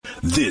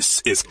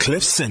This is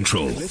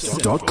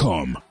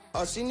CliffCentral.com.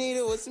 All she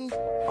needed was some.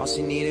 All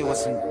she needed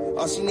was some.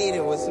 All she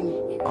needed was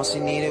some. All she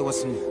needed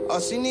was some. All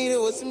she needed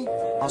was some.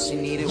 All she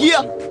needed was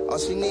some.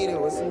 All she needed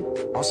was some.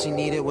 All she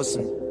needed was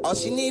some. All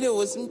she needed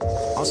was some.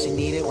 All she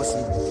needed was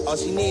some. All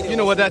she needed. You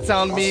know what that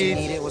sound means?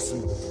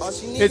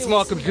 It's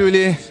Malcolm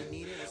Julie.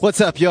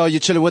 What's up, yo? You're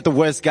chilling with the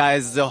worst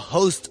guys. The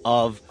host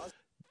of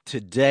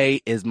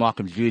today is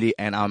Malcolm Julie,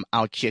 and I'm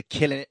out here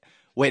killing it,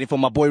 waiting for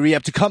my boy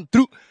Rehab to come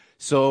through.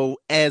 So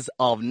as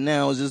of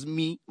now, it's just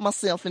me,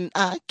 myself, and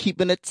I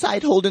keeping it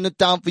tight, holding it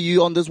down for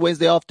you on this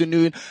Wednesday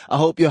afternoon. I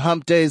hope your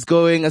hump day is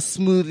going as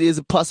smoothly as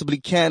it possibly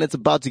can. It's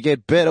about to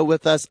get better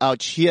with us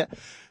out here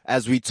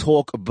as we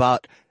talk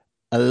about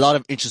a lot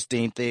of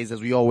interesting things,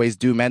 as we always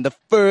do, man. The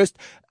first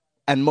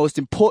and most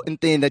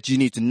important thing that you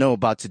need to know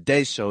about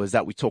today's show is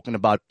that we're talking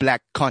about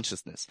black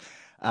consciousness.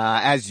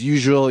 As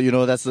usual, you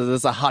know, that's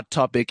a hot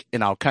topic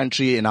in our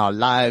country, in our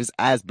lives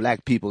as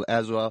black people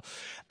as well.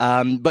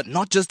 But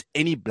not just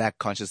any black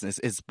consciousness.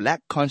 It's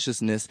black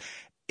consciousness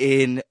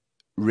in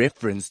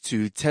reference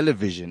to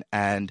television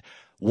and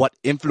what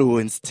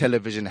influence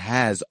television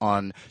has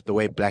on the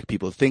way black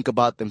people think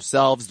about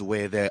themselves, the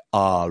way they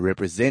are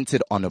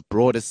represented on a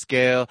broader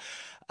scale.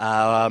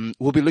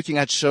 We'll be looking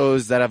at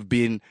shows that have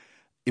been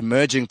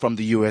emerging from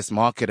the US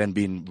market and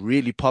been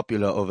really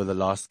popular over the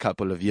last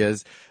couple of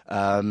years.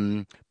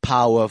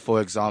 Power,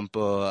 for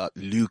example,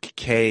 Luke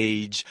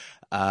Cage,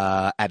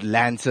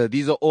 Atlanta.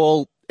 These are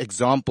all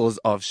examples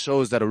of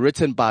shows that are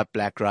written by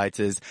black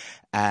writers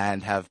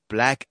and have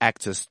black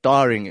actors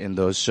starring in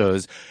those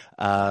shows.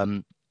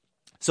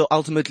 So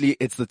ultimately,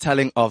 it's the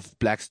telling of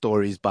black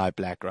stories by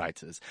black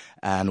writers.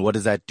 And what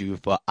does that do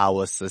for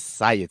our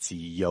society,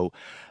 yo?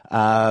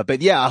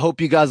 But yeah, I hope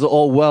you guys are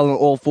all well and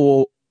all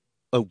for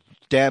a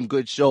damn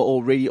good show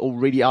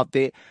already out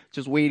there.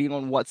 Just waiting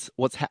on what's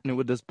happening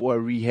with this boy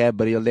Rehab,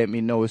 but he'll let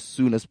me know as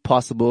soon as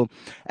possible.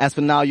 As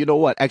for now, you know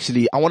what?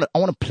 Actually, I want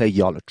to play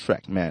y'all a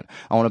track, man.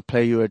 I want to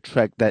play you a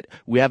track that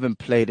we haven't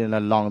played in a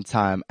long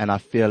time, and I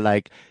feel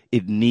like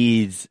it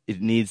needs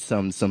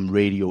some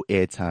radio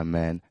airtime,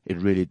 man. It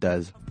really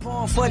does.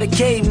 Born for the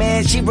K,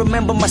 man. She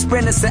remember my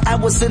sprinter, said I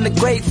was in the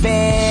great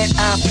van.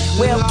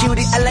 Well,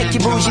 cutie, I like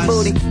your bougie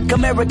booty.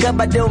 Come America,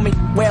 by do me.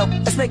 Well,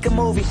 let's make a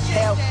movie.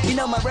 Hell, you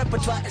know my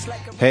repertoire is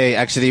like a... Hey,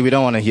 actually, we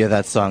don't want to hear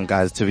that song,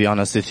 guys, to be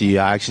honest with you.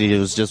 I actually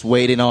was just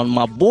waiting on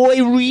my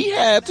boy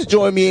Rehab to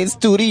join me in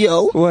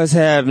studio. What's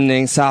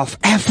happening, South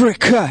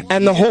Africa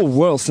and the whole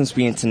world, since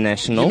we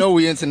international? You know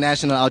we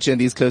international out here in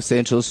these Cliff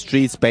Central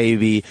streets,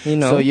 baby. You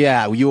know. So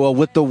yeah, you are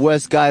with the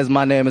worst guys.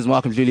 My name is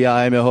Malcolm Julia.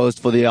 I am your host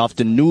for the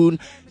afternoon,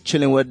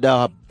 chilling with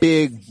our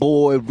big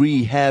boy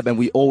Rehab, and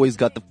we always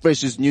got the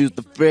freshest news,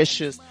 the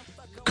freshest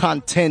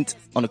content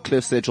on the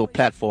Cliff Central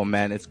platform,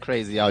 man. It's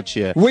crazy out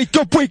here. Wake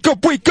up, wake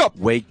up, wake up!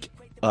 Wake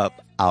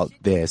up out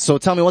there. So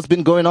tell me, what's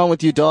been going on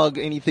with you, dog?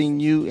 Anything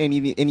new?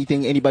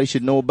 Anything anybody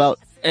should know about?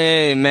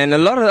 Hey man, a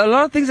lot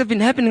of things have been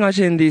happening out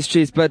here in these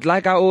streets, but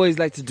like I always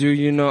like to do,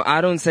 you know,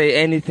 I don't say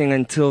anything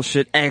until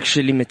shit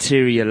actually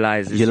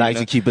materializes. You like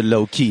to keep it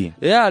low key.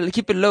 Yeah,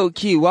 keep it low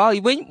key. Well,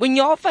 when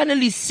y'all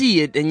finally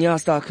see it and y'all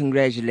start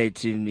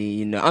congratulating me,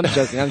 you know, I'm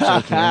joking. You know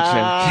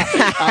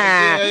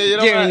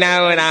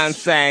what I'm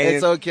saying?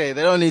 It's okay.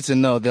 They don't need to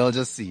know. They'll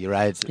just see,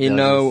 right? You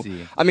know,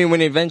 I mean,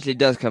 when it eventually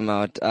does come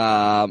out,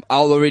 I'll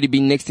already be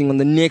nexting on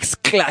the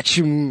next clutch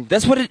move.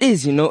 That's what it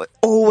is, you know,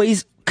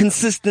 always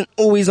consistent,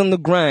 always on the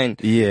grind.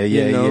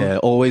 Yeah.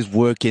 Always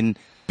working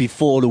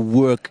before the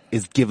work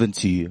is given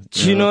to you.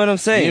 You know what I'm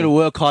saying? You need to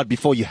work hard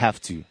before you have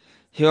to.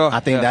 I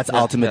think that's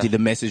ultimately the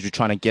message we're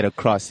trying to get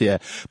across here.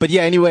 But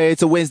yeah, anyway,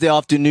 it's a Wednesday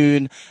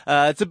afternoon.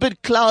 It's a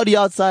bit cloudy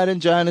outside in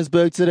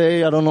Johannesburg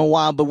today. I don't know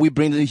why, but we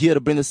here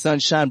to bring the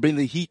sunshine, bring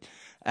the heat.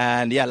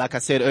 And yeah, like I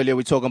said earlier,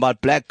 we're talking about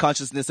black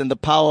consciousness and the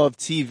power of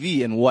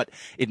TV and what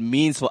it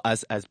means for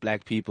us as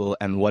black people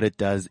and what it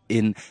does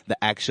in the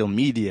actual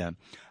media.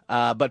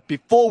 But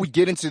before we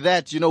get into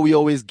that, you know, we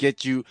always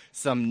get you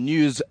some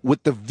news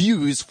with the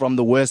views from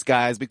the worst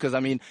guys, because I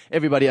mean,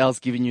 everybody else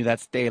giving you that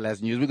stale ass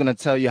news. We're going to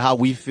tell you how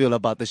we feel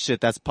about the shit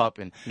that's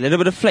popping. A little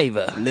bit of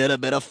flavor. Little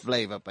bit of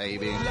flavor,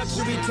 baby.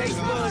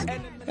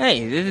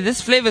 Hey,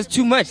 this flavor is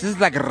too much. This is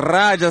like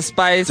Raja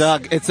Spice.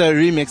 Dog, it's a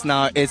remix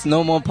now. It's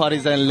No More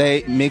Parties and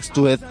Late mixed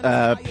with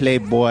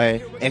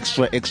Playboy.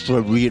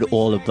 Extra, read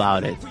all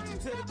about it.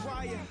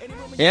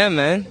 Yeah,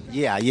 man.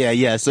 Yeah.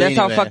 So that's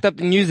anyway, how fucked up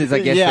the news is, I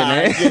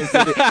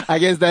guess. I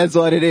guess that's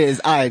what it is.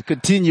 All right,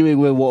 continuing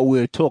with what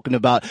we're talking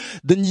about.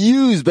 The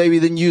news, baby,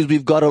 the news.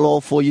 We've got it all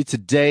for you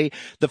today.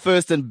 The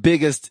first and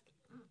biggest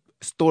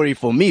story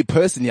for me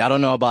personally. I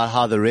don't know about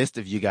how the rest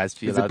of you guys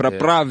feel. It's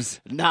Prapravs.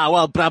 Nah,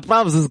 well,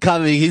 Prapravs is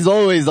coming. He's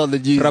always on the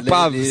news.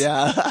 Prapravs.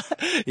 Yeah.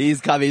 He's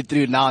coming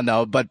through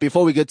now. But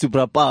before we get to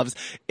Prapravs,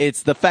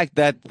 it's the fact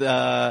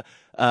that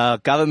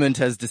government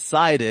has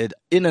decided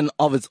in and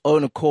of its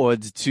own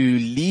accord to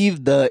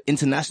leave the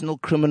International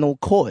Criminal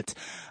Court,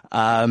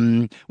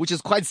 which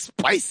is quite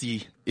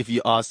spicy, if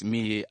you ask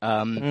me.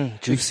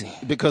 Juicy.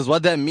 Because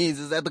what that means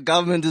is that the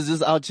government is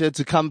just out here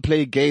to come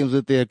play games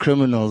with their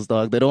criminals,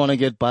 dog. They don't want to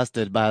get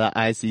busted by the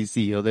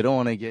ICC, or they don't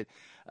want to get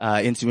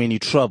into any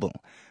trouble.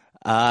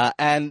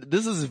 And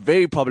this is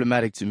very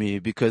problematic to me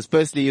because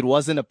firstly, it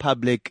wasn't a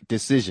public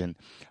decision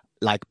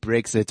like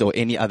Brexit or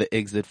any other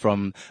exit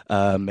from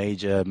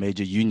major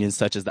unions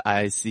such as the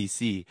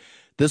ICC.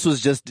 This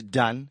was just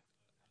done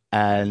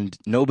and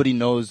nobody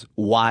knows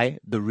why.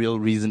 The real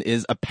reason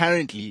is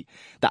apparently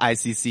the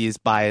ICC is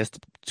biased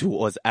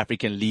towards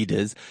African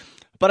leaders.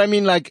 But I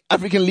mean, like,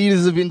 African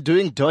leaders have been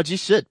doing dodgy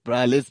shit,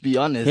 bruh. Let's be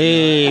honest.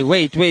 Hey,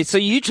 wait. So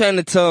you trying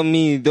to tell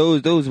me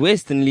those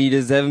Western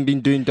leaders haven't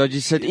been doing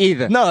dodgy shit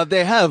either? No,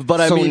 they have.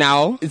 But So I mean,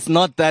 now? it's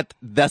not that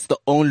that's the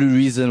only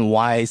reason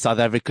why South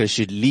Africa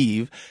should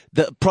leave.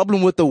 The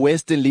problem with the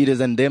Western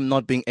leaders and them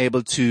not being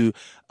able to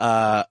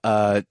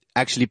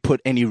actually put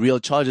any real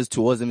charges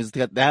towards them is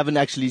that they haven't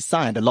actually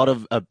signed. A lot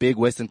of big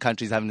Western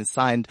countries haven't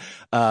signed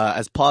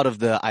as part of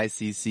the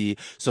ICC,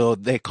 so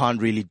they can't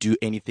really do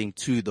anything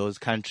to those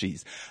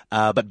countries.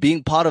 But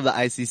being part of the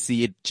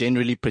ICC, it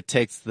generally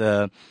protects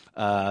the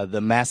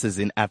masses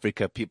in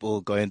Africa,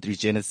 people going through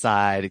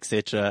genocide,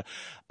 etc.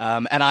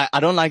 And I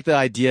don't like the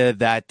idea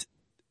that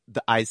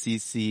the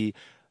ICC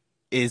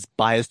is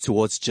biased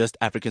towards just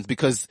Africans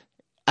because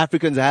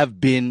Africans have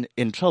been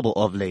in trouble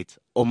of late.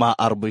 Omar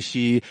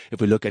al-Bashir, if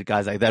we look at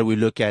guys like that, we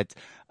look at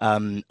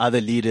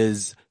other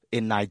leaders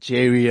in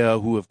Nigeria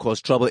who have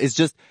caused trouble.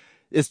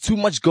 It's too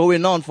much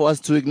going on for us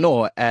to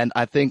ignore. And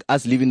I think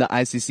us leaving the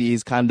ICC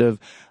is kind of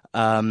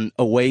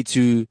a way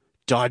to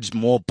dodge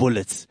more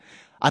bullets.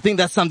 I think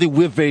that's something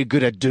we're very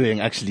good at doing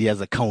actually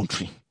as a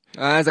country.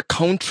 As a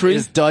country?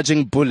 Is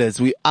dodging bullets.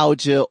 We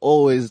out here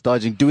always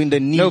dodging, doing the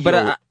knee. No,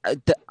 but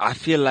I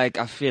feel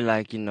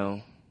like, you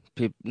know,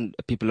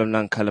 people of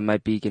non-color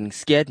might be getting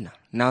scared now.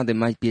 Now there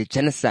might be a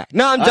genocide.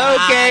 No, I'm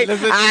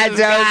joking. I'm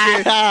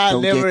joking.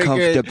 Don't get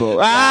comfortable.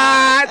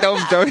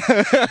 Don't.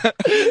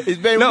 It's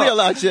very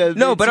real out here.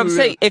 No, but I'm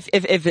saying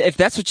if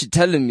that's what you're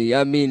telling me,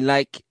 I mean,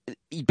 like,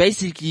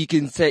 basically you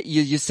can say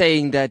you're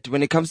saying that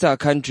when it comes to our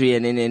country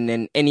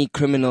and any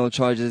criminal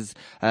charges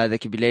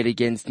that can be laid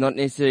against not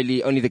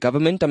necessarily only the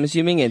government, I'm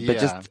assuming, but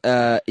just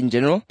in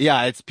general.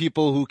 Yeah, it's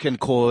people who can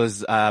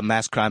cause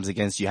mass crimes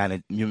against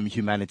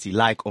humanity,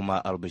 like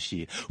Omar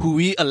al-Bashir, who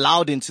we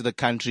allowed into the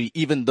country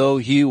even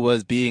though he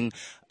was being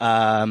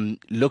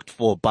looked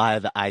for by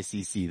the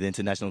ICC, the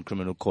International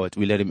Criminal Court.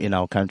 We let him in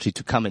our country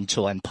to come and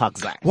chill and park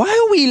Zach. Why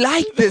are we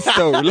like this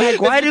though? Like,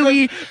 why do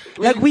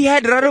we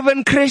had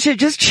Radovan Kreshe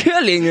just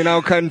chilling in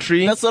our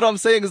country? That's what I'm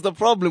saying is the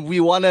problem. We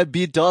want to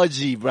be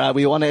dodgy, bruh.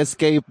 We want to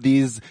escape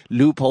these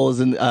loopholes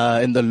in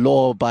the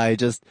law by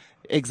just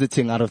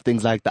exiting out of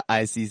things like the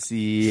ICC.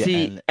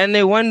 See, and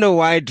they wonder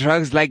why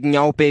drugs like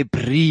Nyaupe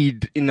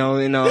breed, in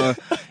our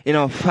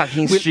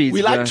fucking streets.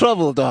 We like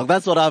trouble, dog.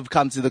 That's what I've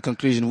come to the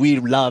conclusion. We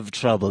love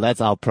trouble. That's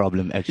our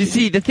problem, actually. You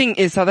see, the thing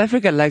is, South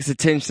Africa likes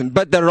attention,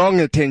 but the wrong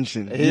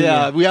attention.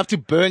 Yeah, we have to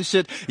burn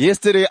shit.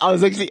 Yesterday, I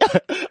was actually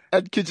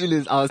at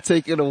Kitchener's. I was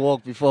taking a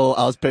walk before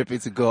I was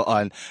prepping to go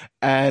on.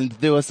 And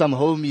there were some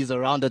homies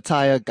around the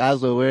tire.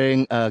 Guys were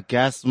wearing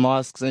gas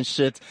masks and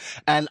shit.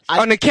 And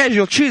on a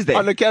casual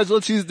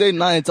Tuesday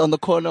night on the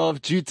corner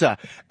of Juta.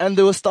 And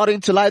they were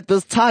starting to light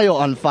this tire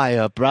on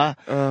fire, bruh.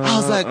 I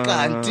was like,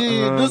 God,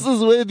 dude, this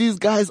is where these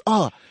guys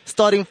are.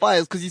 Starting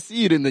fires, because you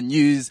see it in the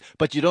news,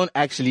 but you don't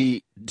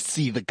actually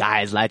see the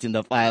guys lighting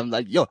the fire. I'm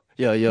like, yo.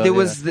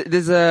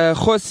 There's a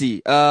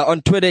Khosi,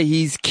 on Twitter,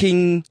 he's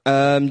King,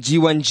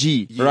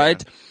 G1G,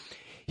 right?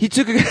 He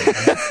took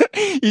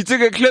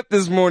a clip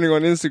this morning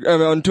on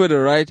Instagram, on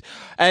Twitter, right?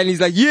 And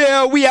he's like,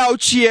 yeah, we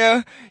out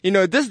here,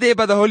 this day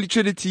by the Holy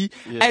Trinity.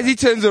 Yeah. As he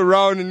turns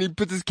around and he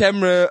puts his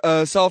camera,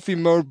 selfie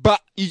mode,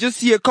 but you just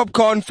see a cop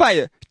car on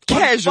fire.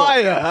 Casual.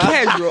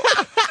 Casual.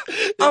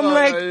 I'm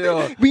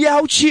like, we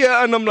out here,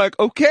 and I'm like,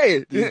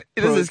 okay, this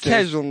is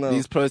casual now.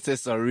 These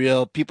protests are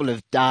real. People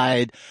have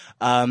died.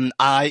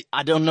 I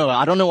don't know.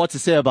 I don't know what to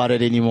say about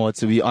it anymore,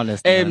 to be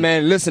honest. Hey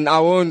man, listen, I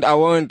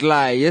won't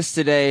lie.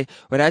 Yesterday,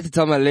 when I had to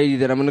tell my lady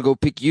that I'm gonna go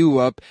pick you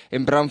up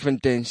in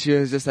Braamfontein, she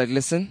was just like,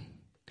 listen,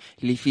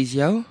 lief is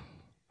jou.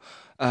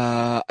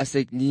 As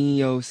ek nie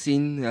jou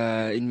sien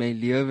in my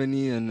lewe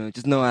nie, and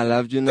just know I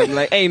loved you. And I'm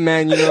like, hey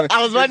man,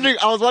 I was wondering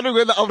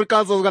when the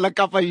Afrikaans was gonna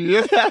cover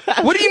you.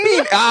 What do you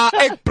mean?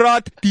 Ek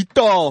praat die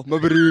taal, my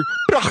broer.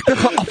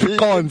 Pragtige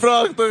Afrikaans.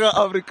 Pragtige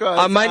Afrikaans.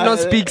 I might not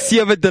speak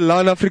Sewe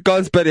Delan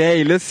Afrikaans, but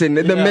hey, listen,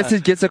 the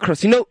message gets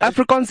across.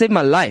 Afrikaans saved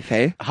my life,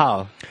 hey?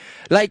 How?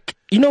 Like,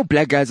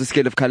 black guys are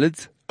scared of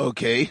coloreds.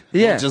 Okay.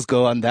 Yeah. We'll just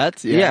go on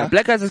that. Yeah.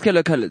 Black guys are scared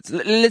of coloreds.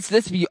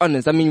 Let's be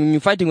honest. I mean, when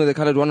you're fighting with a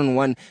colored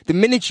one-on-one, the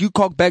minute you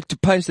cock back to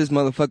punch this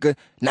motherfucker,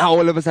 now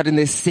all of a sudden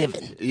there's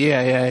 7.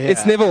 Yeah.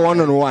 It's never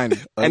one-on-one.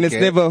 Okay. And it's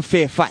never a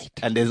fair fight.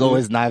 And there's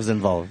always knives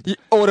involved.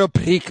 Or a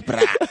prick,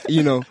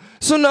 bruh.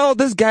 So now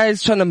this guy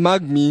is trying to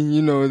mug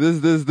me,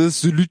 this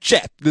Zulu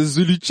chap is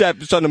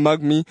trying to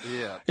mug me.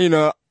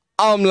 Yeah.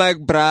 I'm like,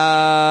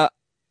 bruh,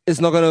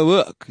 it's not gonna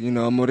work.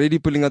 I'm already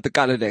pulling out the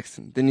colored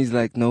accent. Then he's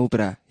like, no,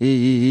 bruh,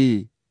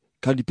 hey.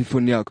 Kan die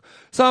phone yakho.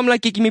 So I'm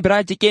like, give me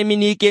bright, give me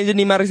ni kenze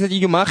ni marisa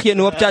you machie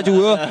no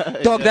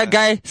upcharge. Dog, that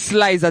guy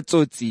slides at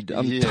Tsotsi.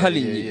 I'm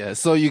telling you. Yeah.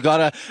 So you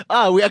gotta,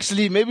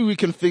 maybe we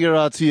can figure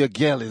out who your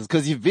girl is,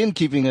 cause you've been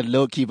keeping it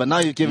low key, but now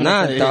you're giving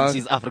us a hint,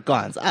 she's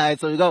Afrikaans. Alright,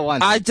 so we got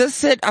one. I just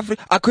said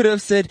I could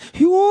have said,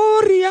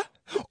 Yoria.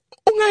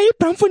 Ungai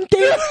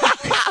Bramfontein.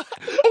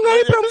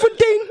 Ungai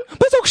Bramfontein.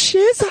 But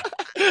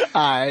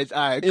Alright,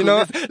 cool. You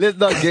know, let's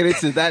not get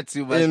into that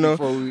too much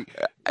before we,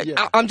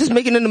 I'm just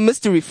making it a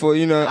mystery for,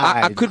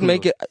 I could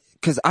make it,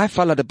 cause I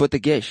followed the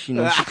Buttigieg,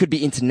 she could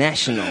be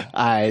international.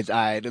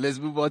 Alright. Let's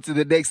move on to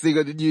the next thing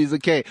on the news.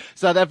 Okay.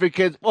 South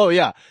Africans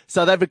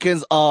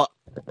are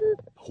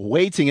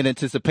waiting in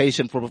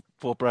anticipation for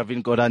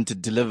Pravin Gordhan to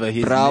deliver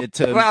his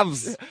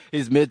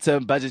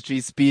midterm budgetary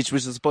speech,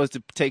 which is supposed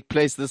to take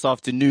place this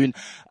afternoon.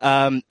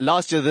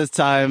 Last year this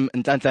time,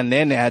 Ntanta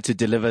Nene had to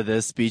deliver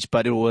this speech,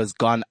 but it was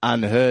gone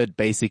unheard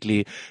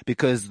basically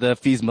because the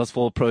Fees Must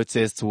Fall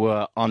protests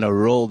were on a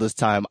roll this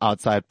time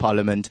outside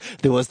Parliament.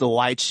 There was the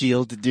White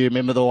Shield. Do you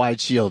remember the White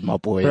Shield, my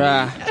boy?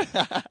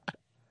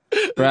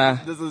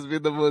 Bruh. This has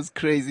been the most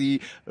crazy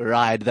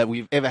ride that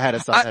we've ever had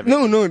in South Africa.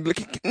 No.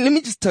 Let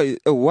me just tell you,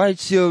 a White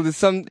Shield is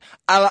some.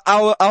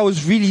 I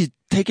was really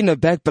taken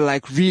aback, but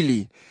like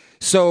really.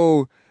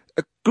 So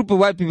a group of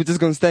white people just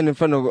gonna stand in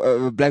front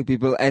of black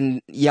people,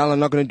 and y'all are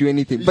not gonna do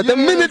anything. But the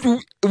minute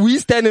we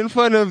stand in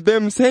front of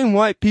them same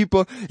white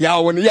people,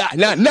 y'all wanna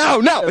now.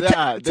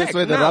 That's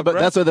where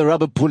the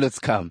rubber bullets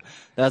come.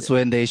 That's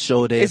when they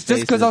show their It's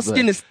just because our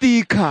skin is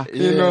thicker,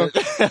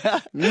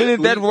 The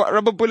minute that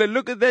rubber bullet,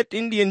 look at that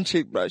Indian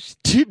chick, bro. She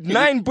tipped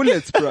 9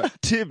 bullets, bro.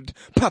 Tipped.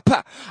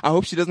 Papa. I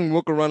hope she doesn't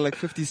walk around like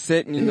 50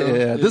 Cent,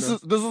 This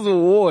is a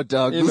war,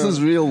 dog. This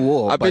is real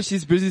war. I bet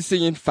she's busy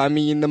singing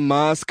Fami in the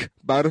Mask.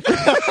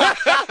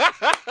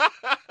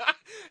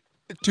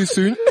 Too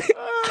soon?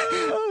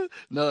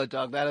 No,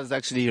 dog, that is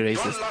actually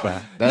racist,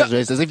 bruh. That's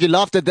racist. If you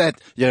laughed at that,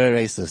 you're a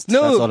racist.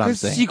 No, that's all I'm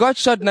saying. She got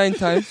shot 9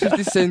 times.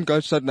 50 Cent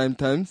got shot 9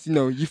 times.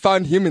 You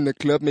found him in the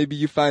club. Maybe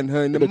you find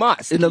her in the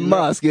mosque. In the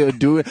mosque,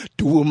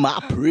 doing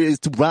my prayers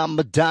to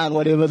Ramadan,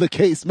 whatever the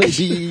case may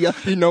be.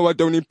 You know I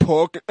don't eat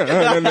pork.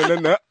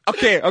 No.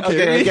 Okay.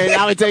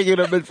 Now we're taking it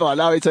a bit far.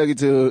 Now we're taking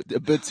it a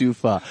bit too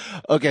far.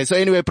 Okay, so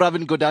anyway,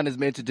 Pravin Gordhan is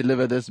meant to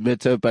deliver this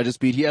midterm budget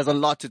speech. He has a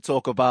lot to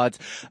talk about.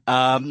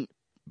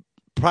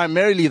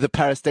 Primarily the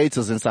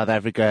parastatals in South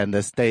Africa and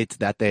the state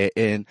that they're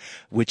in,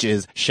 which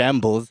is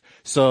shambles.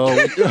 So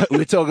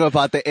we're talking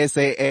about the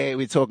SAA,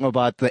 we're talking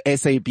about the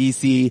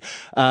SABC.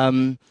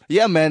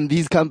 Man,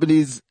 these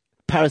companies,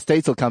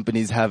 parastatal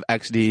companies, have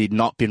actually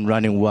not been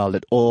running well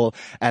at all,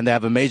 and they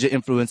have a major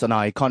influence on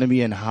our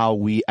economy and how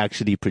we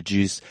actually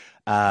produce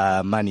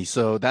money.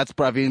 So that's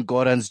Pravin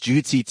Gordhan's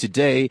duty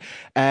today,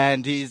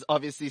 and he's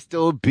obviously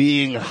still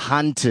being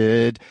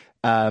hunted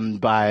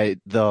by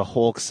the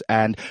Hawks,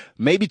 and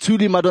maybe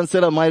Thuli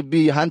Madonsela might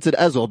be hunted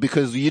as well,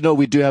 because we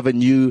do have a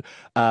new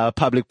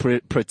public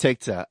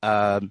protector,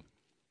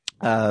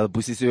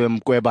 Busisiwe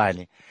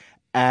Mqwebane,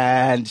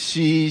 and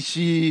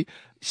she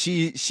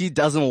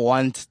doesn't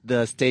want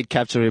the state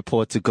capture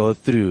report to go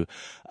through.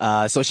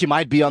 So she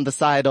might be on the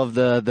side of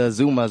the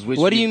Zumas.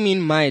 What do you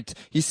mean might?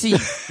 You see,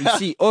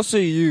 also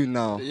you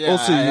now.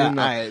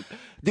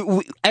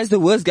 As the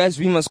worst guys,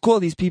 we must call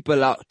these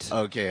people out.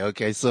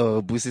 Okay.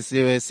 So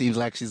Busisiwe seems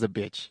like she's a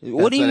bitch.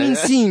 What do you mean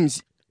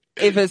seems?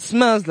 If it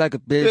smells like a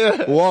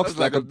bitch, walks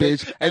like a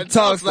bitch, and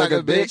talks like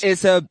a bitch,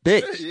 it's a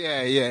bitch.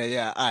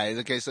 Yeah. Alright,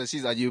 okay, so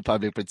she's our new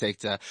public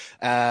protector.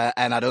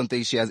 And I don't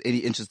think she has any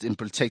interest in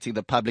protecting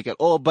the public at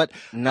all, but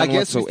I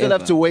guess we still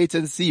have to wait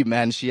and see,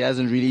 man. She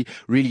hasn't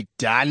really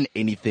done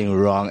anything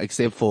wrong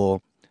except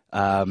for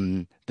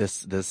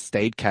this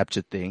state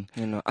capture thing.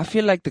 I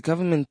feel like the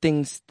government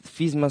thinks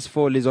Fees Must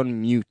Fall is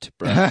on mute,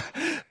 bro.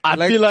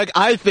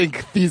 I think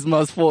Fees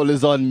Must Fall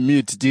is on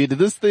mute, dude.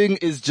 This thing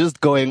is just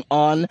going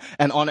on,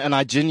 and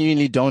I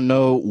genuinely don't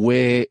know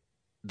where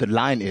the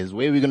line is.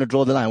 Where are we going to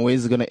draw the line? Where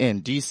is it going to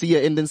end? Do you see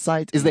an end in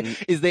sight?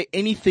 Is there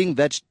anything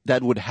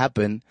that would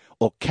happen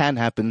or can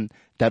happen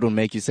that will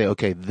make you say,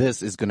 okay,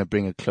 this is going to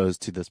bring a close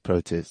to this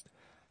protest?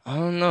 I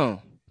don't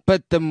know.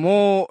 But the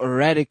more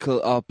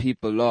radical our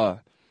people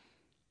are,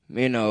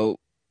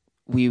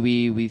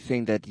 we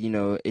think that,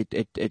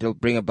 it'll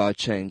bring about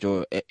change,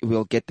 or it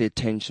will get the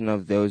attention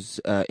of those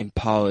in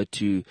power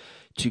to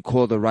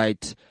call the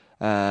right,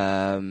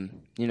 to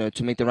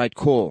make the right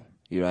call,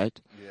 right?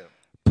 Yeah.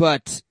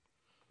 But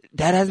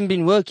that hasn't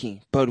been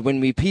working. But when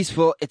we're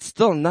peaceful, it's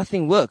still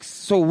nothing works.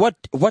 So what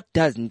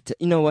doesn't?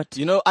 You know what?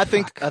 I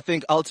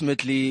think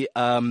ultimately,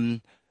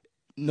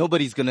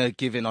 nobody's going to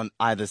give in on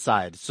either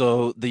side.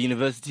 So the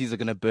universities are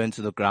going to burn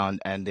to the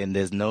ground, and then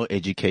there's no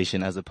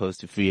education as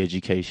opposed to free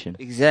education.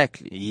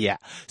 Exactly. Yeah.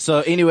 So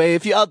anyway,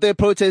 if you're out there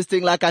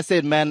protesting, like I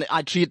said, man,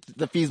 I treat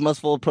the Fees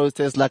Must Fall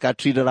protest like I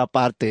treated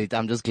apartheid.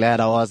 I'm just glad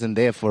I wasn't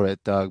there for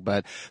it, dog.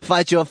 But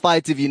fight your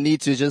fight if you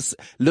need to. Just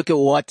look at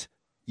what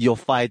your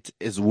fight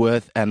is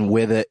worth and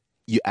whether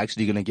you're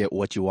actually going to get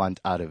what you want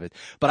out of it.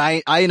 But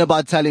I ain't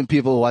about telling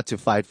people what to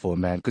fight for,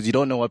 man, because you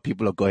don't know what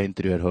people are going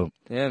through at home.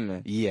 Yeah,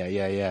 man.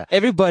 Yeah.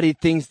 Everybody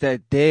thinks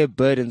that their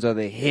burdens are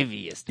the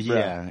heaviest. Bro.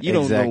 Yeah, you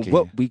don't exactly.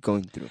 know what we're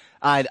going through.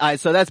 All right,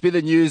 so that's been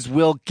the news.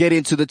 We'll get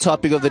into the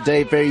topic of the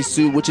day very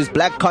soon, which is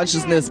black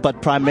consciousness,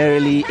 but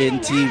primarily in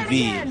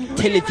TV.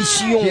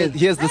 Television.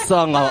 Here's the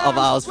song of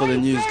ours for the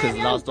news, because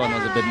the last one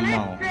was a bit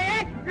more.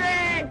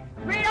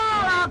 Read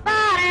all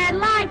about it.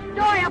 Life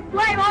story of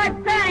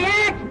Playboy Penny.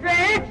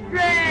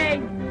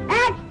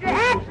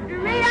 Extra.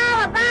 Read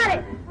all about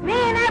it. Me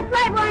and that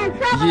Playboy and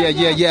somebody.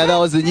 Yeah. That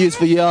was the news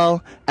for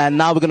y'all. And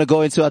now we're going to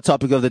go into our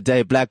topic of the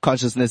day, black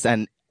consciousness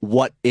and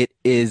what it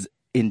is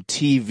in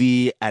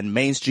TV and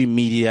mainstream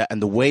media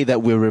and the way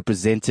that we're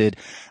represented.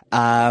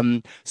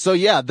 So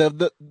yeah,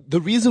 the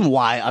reason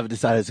why I've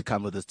decided to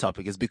come with this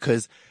topic is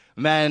because,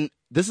 man,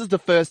 this is the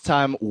first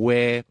time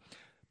where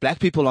black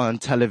people are on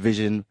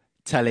television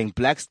telling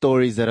black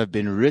stories that have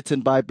been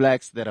written by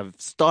blacks, that are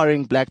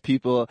starring black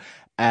people,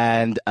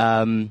 and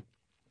don't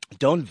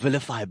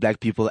vilify black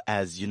people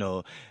as,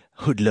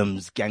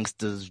 hoodlums,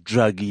 gangsters,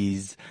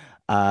 druggies.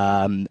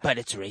 But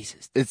it's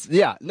racist. It's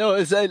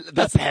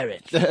that's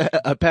apparent.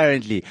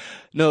 Apparently,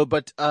 no.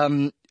 But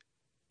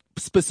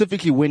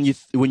specifically when you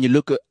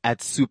look at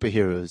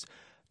superheroes,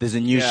 there's a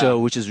new show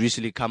which has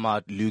recently come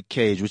out, Luke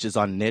Cage, which is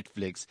on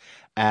Netflix,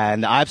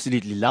 and I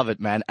absolutely love it,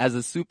 man. As a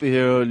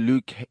superhero,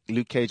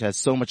 Luke Cage has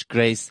so much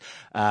grace.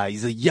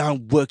 He's a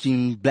young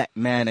working black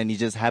man, and he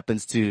just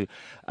happens to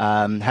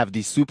have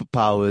these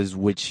superpowers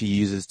which he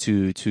uses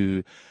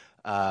to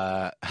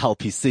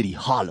help his city,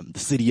 Harlem, the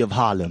city of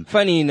Harlem.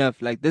 Funny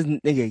enough, like this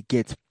nigga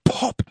gets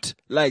popped.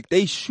 Like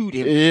they shoot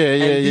him.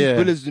 And these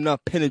bullets do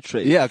not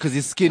penetrate. Yeah, because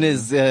his skin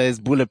is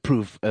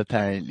bulletproof,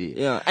 apparently.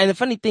 Yeah, and the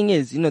funny thing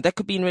is, that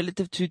could be in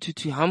relative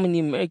to how many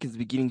Americans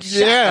be getting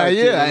shot.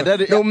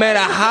 No matter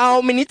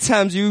how many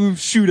times you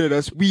shoot at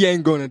us, we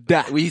ain't gonna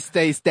die. We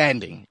stay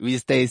standing.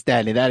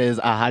 That is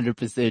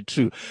 100%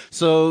 true.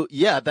 So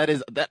yeah,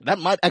 that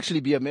might actually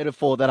be a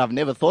metaphor that I've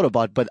never thought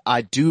about, but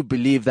I do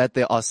believe that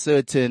there are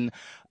certain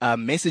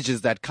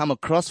messages that come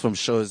across from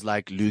shows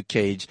like Luke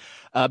Cage,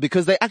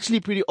 because they're actually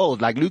pretty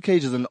old. Like Luke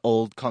Cage is an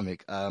old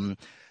comic.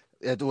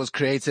 It was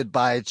created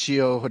by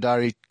Chio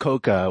Hodari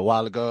Coker a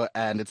while ago,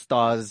 and it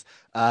stars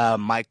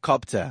Mike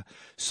Copter.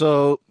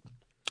 So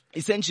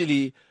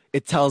essentially,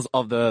 it tells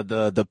of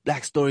the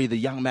black story, the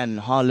young man in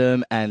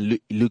Harlem, and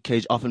Luke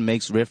Cage often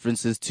makes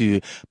references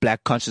to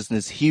black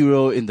consciousness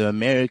hero in the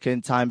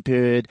American time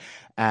period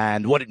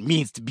and what it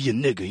means to be a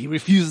nigger. He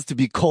refuses to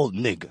be called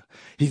nigger.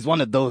 He's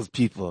one of those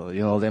people,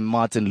 them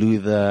Martin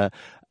Luther,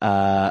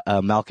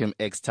 Malcolm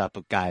X type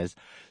of guys.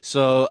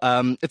 So,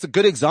 it's a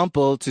good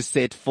example to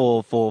set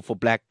for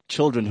black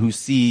children who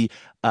see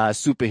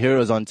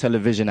superheroes on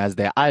television as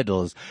their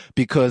idols.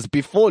 Because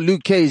before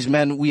Luke Cage,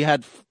 man, we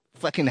had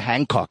fucking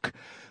Hancock,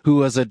 who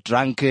was a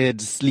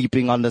drunkard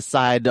sleeping on the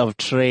side of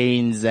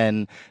trains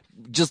and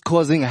just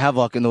causing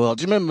havoc in the world.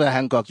 Do you remember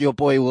Hancock, your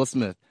boy Will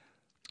Smith?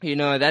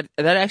 That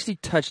actually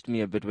touched me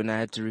a bit when I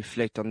had to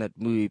reflect on that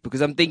movie, because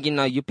I'm thinking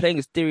now you're playing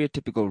a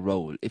stereotypical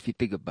role, if you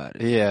think about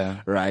it.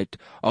 Yeah. Right?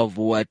 Of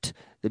what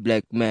the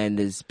black man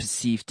is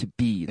perceived to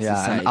be in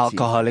society. An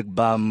alcoholic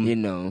bum,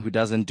 who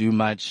doesn't do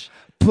much.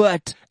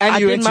 But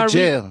you went to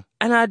jail.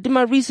 And I did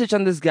my research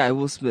on this guy,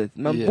 Will Smith.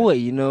 My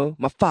boy,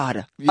 my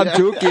father. Yeah. I'm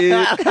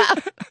joking.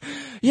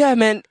 Yeah,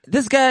 man.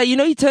 This guy,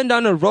 he turned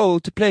down a role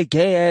to play a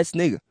gay-ass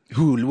nigga.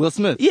 Who, Will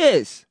Smith?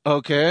 Yes.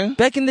 Okay.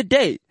 Back in the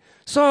day.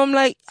 So I'm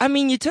like,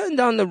 you turned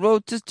down the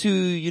road just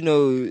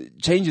to,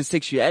 change your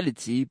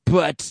sexuality,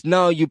 but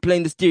now you're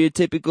playing the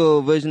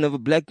stereotypical version of a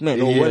black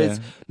man, or what it's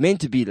meant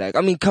to be like.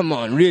 Come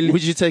on, really?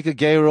 Would you take a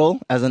gay role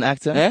as an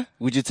actor? Eh?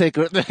 Would you take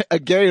a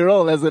gay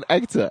role as an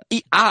actor?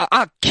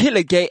 I'll kill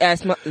a gay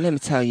ass Let me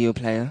tell you,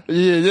 player.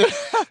 Yeah.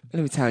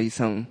 Let me tell you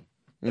something.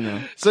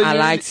 So I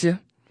liked you,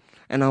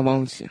 and I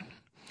want you.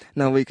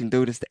 Now we can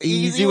do this the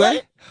easy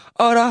way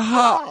or the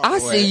hard. I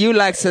see you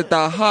like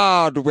the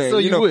hard way. So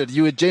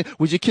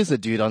would you kiss a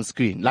dude on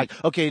screen? Like,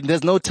 okay,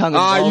 there's no tongue.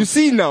 You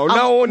see now.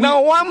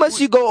 Now why must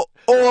you go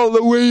all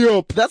the way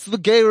up? That's the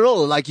gay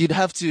role. Like, you'd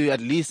have to at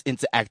least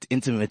interact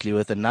intimately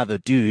with another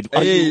dude.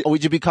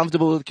 Would you be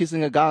comfortable with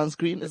kissing a guy on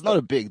screen? It's not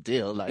a big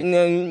deal. Like,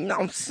 no,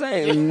 I'm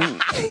saying,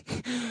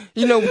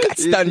 we got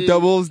stunt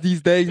doubles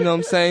these days. You know what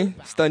I'm saying?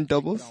 Stunt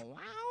doubles.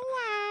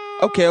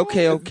 Okay.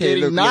 It's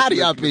getting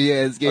naughty up in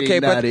here. It's getting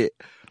naughty.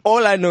 But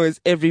all I know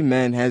is every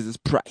man has his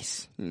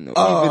price. Even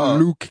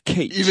Luke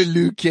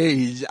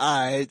Cage.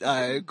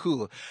 Alright,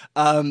 cool.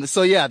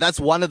 So yeah, that's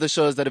one of the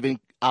shows that have been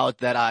out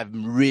that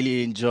I'm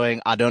really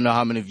enjoying. I don't know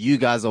how many of you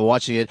guys are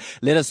watching it.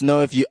 Let us know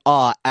if you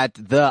are at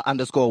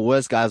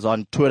 _worst guys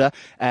on Twitter.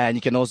 And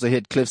you can also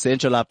hit Cliff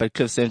Central up at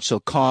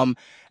cliffcentral.com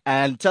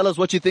and tell us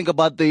what you think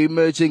about the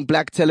emerging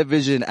black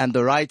television and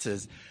the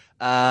writers.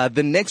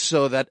 The next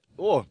show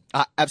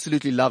I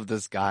absolutely love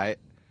this guy,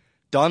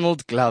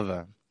 Donald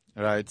Glover,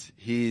 right?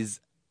 He's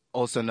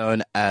also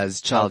known as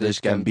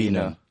Childish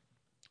Gambino.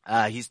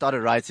 He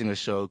started writing a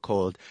show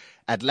called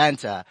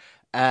Atlanta,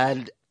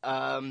 and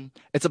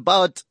it's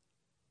about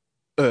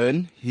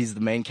Earn. He's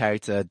the main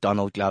character,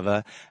 Donald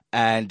Glover,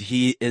 and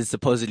he is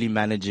supposedly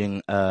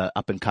managing a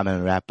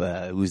up-and-coming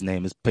rapper whose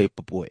name is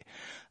Paperboy.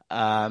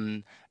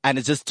 And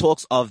it just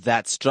talks of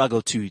that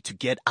struggle to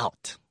get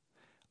out.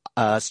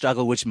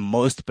 Struggle which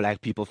most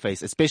black people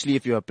face, especially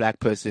if you're a black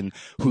person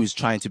who's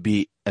trying to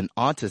be an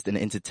artist, an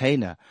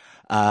entertainer.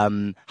 How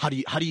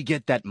do you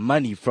get that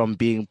money from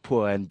being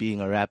poor and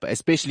being a rapper,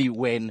 especially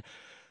when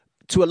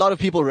to a lot of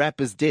people rap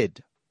is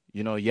dead.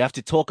 You know, you have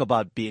to talk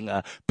about being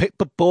a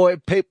paper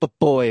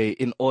boy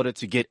in order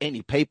to get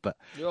any paper.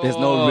 There's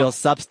no real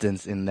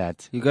substance in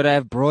that. You gotta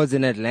have broads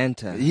in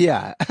Atlanta.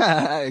 Yeah,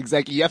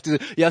 exactly. You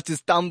have to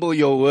stumble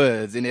your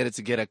words in order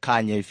to get a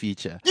Kanye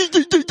feature.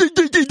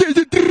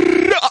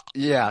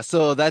 Yeah,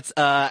 so that's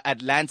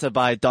Atlanta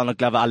by Donald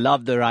Glover. I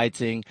love the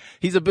writing.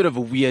 He's a bit of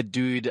a weird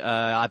dude.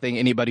 I think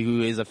anybody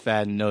who is a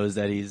fan knows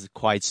that he's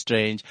quite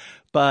strange.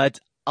 But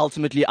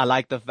ultimately, I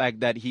like the fact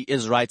that he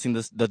is writing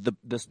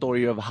the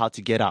story of how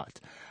to get out.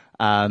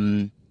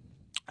 And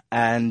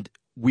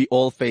we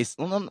all face,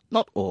 well,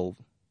 not all.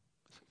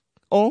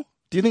 Oh,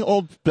 do you think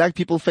all black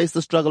people face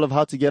the struggle of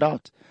how to get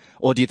out?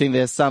 Or do you think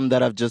there's some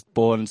that have just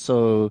born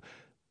so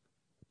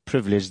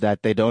privileged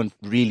that they don't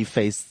really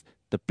face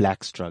the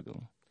black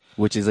struggle,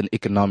 which is an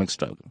economic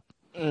struggle?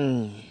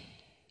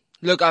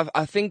 Look,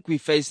 I think we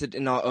face it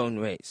in our own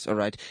ways, all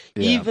right?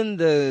 Yeah. Even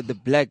the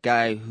black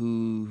guy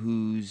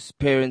whose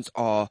parents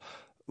are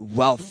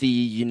wealthy,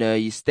 you know,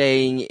 you're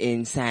staying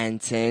in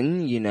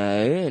Sandton, you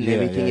know, and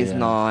everything is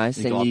nice.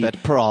 You and got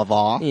that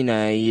Prava. You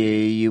know,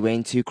 you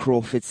went to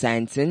Crawford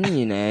Sandton,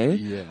 you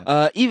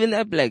know. Even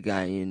that black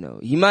guy, you know,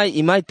 he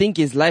might think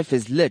his life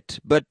is lit,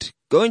 but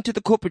go into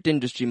the corporate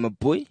industry, my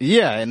boy.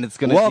 Yeah, and it's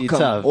gonna be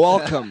tough.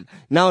 Welcome.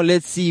 Now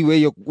let's see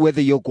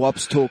whether your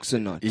guaps talks or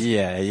not.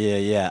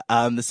 Yeah.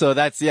 So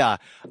that's, I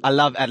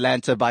love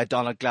Atlanta by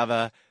Donald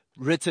Glover,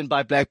 written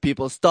by black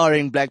people,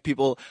 starring black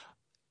people.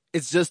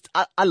 It's just,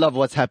 I love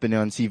what's happening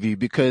on TV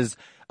because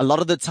a lot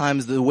of the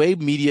times the way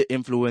media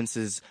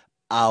influences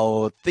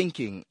our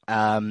thinking,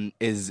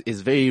 is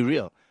very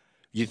real.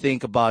 You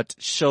think about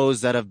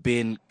shows that have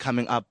been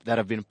coming up, that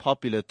have been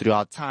popular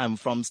throughout time,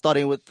 from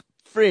starting with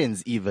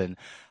Friends even,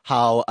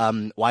 how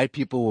white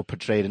people were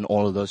portrayed in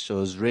all of those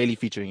shows, rarely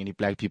featuring any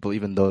black people,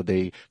 even though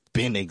they've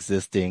been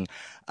existing.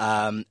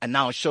 And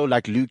now a show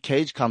like Luke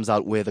Cage comes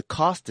out where the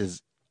cast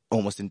is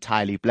almost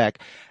entirely black.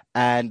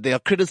 And there are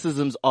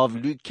criticisms of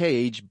Luke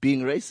Cage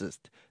being racist,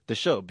 the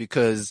show,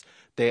 because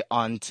there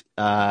aren't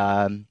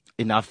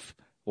enough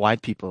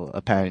white people,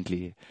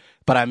 apparently.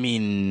 But I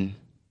mean,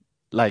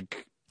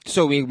 like...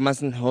 So we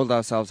mustn't hold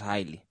ourselves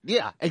highly.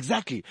 Yeah,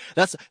 exactly.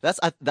 That's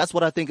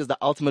what I think is the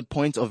ultimate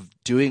point of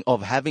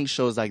having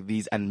shows like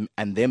these and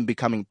them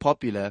becoming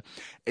popular,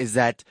 is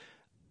that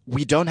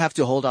we don't have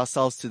to hold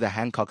ourselves to the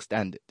Hancock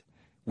standard.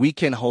 We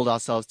can hold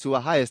ourselves to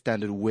a higher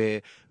standard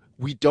where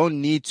we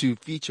don't need to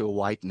feature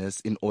whiteness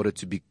in order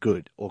to be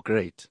good or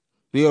great.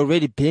 We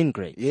already been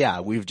great. Yeah,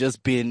 we've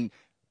just been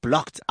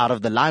blocked out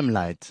of the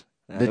limelight.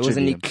 It was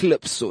an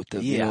eclipse, sort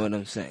of, you know what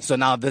I'm saying? So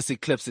now this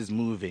eclipse is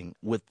moving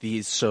with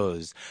these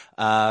shows.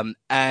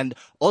 And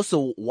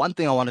also, one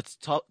thing I wanted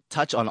to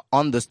touch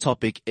on this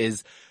topic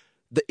is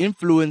the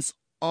influence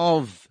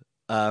of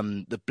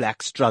the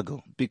black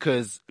struggle.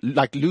 Because,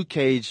 like Luke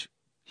Cage,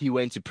 he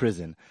went to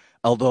prison.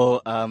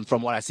 Although,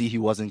 from what I see, he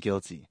wasn't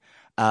guilty.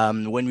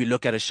 When we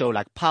look at a show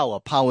like Power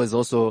is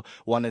also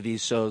one of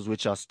these shows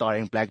which are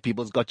starring black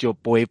people. It's got your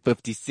boy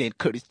 50 Cent,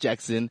 Curtis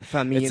Jackson.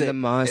 Family in the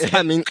Mask.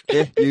 I mean,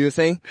 you were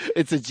saying?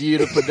 It's a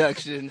Gina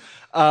production.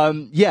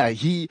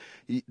 They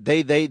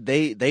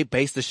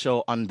base the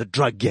show on the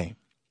drug game.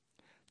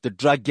 The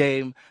drug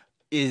game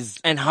is...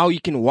 And how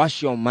you can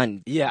wash your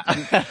money. Yeah.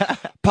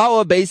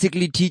 Power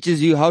basically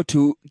teaches you how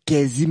to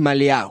gezi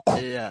mali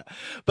yako. Yeah.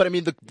 But I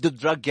mean, the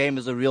drug game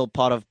is a real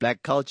part of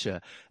black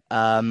culture.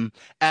 And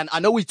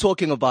I know we're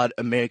talking about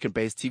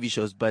American-based TV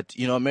shows, but,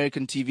 you know,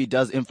 American TV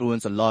does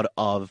influence a lot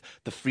of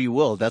the free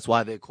world. That's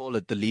why they call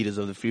it the leaders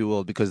of the free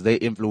world, because they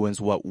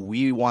influence what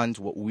we want,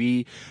 what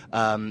we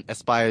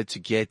aspire to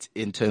get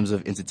in terms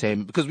of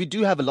entertainment. Because we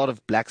do have a lot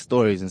of black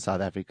stories in South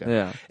Africa.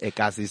 Yeah.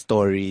 Ekasi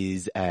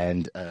stories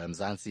and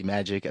Zansi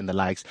Magic and the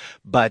likes.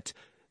 But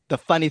the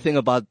funny thing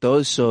about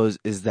those shows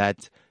is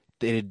that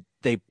they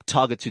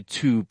target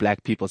to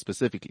black people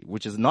specifically,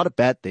 which is not a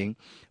bad thing,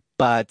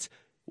 but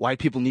white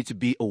people need to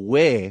be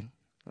aware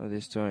of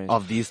these stories.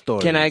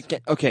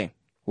 Okay.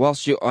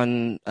 Whilst you're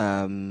on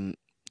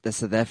the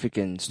South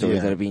African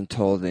stories that are being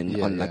told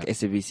on like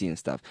SABC and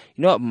stuff,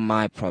 you know what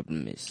my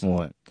problem is?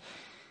 What?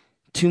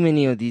 Too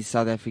many of these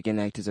South African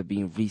actors are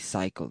being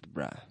recycled,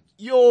 bruh.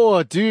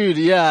 Yo, dude,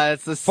 yeah,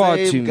 it's the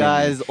same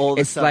guys all the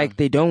time. It's like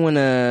they don't want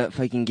to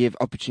fucking give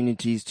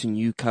opportunities to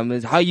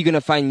newcomers. How are you going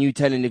to find new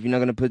talent if you're not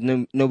going to put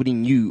nobody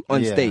new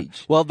on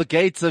stage? Well, the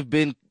gates have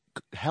been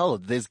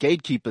held. There's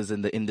gatekeepers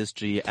in the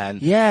industry,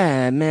 and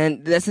yeah,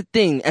 man, that's the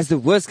thing. As the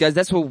worst guys,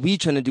 that's what we're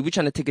trying to do. We're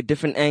trying to take a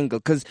different angle,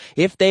 because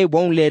if they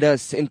won't let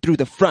us in through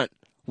the front,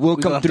 we'll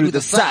come through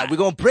the side. We're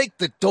gonna break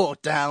the door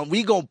down.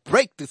 We're gonna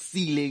break the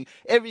ceiling.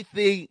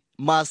 Everything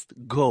must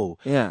go.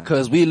 Yeah.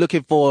 Because we're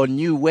looking for a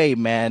new way,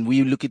 man.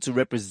 We're looking to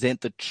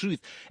represent the truth,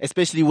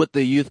 especially with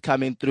the youth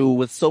coming through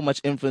with so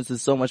much influence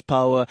and so much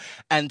power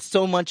and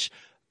so much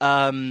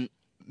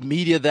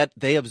media that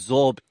they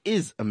absorb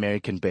is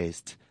American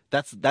based.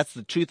 That's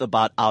the truth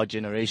about our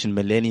generation,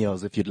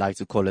 millennials, if you'd like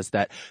to call us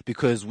that,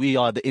 because we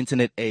are the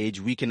internet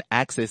age. We can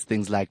access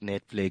things like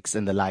Netflix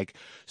and the like.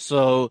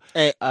 So,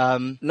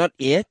 not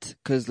yet,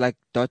 because like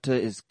data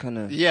is kind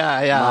of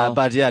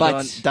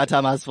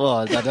data must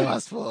fall. Data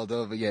must fall.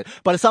 Don't forget.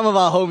 But some of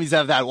our homies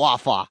have that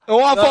Wi-Fi.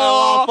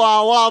 Wi-Fi.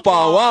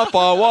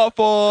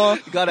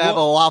 You gotta have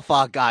a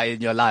Wi-Fi guy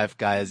in your life,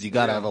 guys. You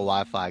gotta have a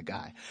Wi-Fi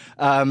guy.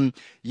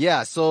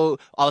 So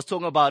I was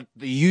talking about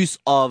the use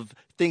of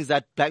things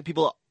that black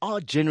people are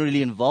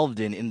generally involved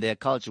in their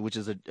culture, which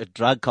is a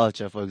drug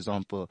culture, for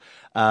example.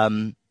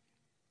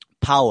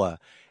 Power.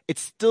 It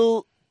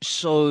still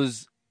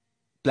shows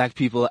black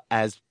people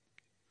as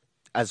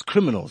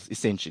criminals,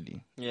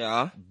 essentially.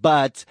 Yeah.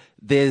 But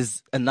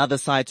there's another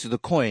side to the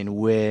coin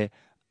where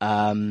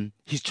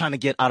he's trying to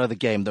get out of the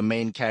game. The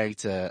main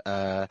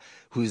character,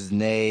 whose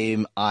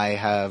name I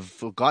have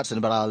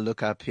forgotten, but I'll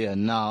look up here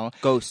now.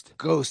 Ghost.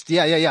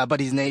 Yeah. But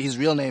his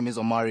real name is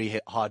Omari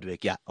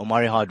Hardwick. Yeah,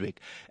 Omari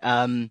Hardwick.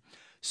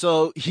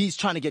 So he's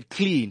trying to get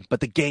clean, but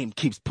the game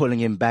keeps pulling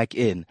him back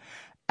in.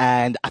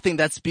 And I think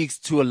that speaks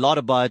to a lot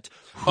about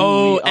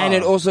who we are. And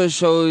it also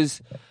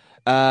shows,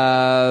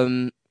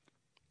 how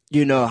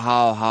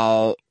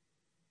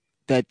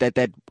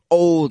that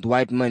old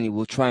white money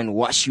will try and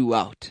wash you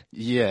out.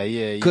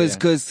 Yeah.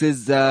 Cause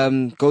his,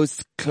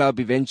 Ghost Club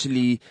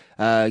eventually,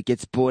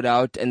 gets bought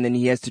out and then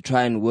he has to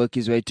try and work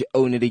his way to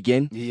own it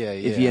again. Yeah.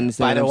 If you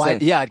understand by what I'm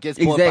saying. Yeah, it gets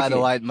bought by the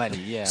white money.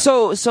 Yeah.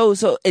 So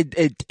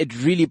it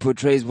really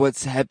portrays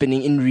what's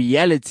happening in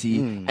reality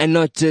and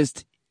not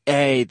just,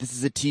 hey, this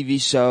is a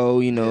TV show,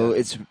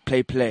 it's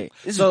play.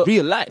 This is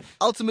real life.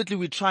 Ultimately,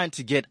 we're trying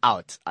to get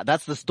out.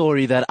 That's the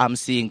story that I'm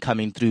seeing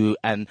coming through,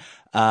 and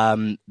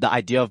the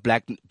idea of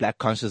black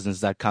consciousness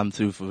that come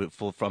through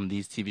from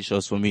these TV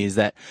shows for me is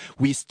that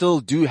we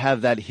still do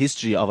have that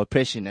history of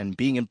oppression and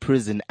being in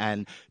prison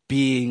and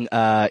being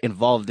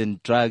involved in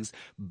drugs,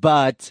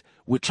 but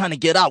we're trying to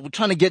get out. We're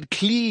trying to get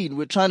clean.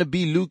 We're trying to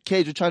be Luke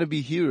Cage. We're trying to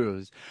be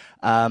heroes.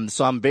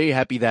 So I'm very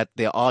happy that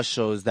there are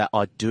shows that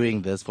are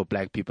doing this for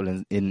black people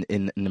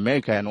in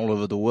America and all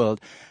over the world,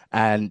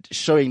 and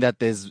showing that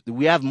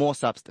we have more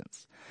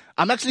substance.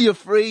 I'm actually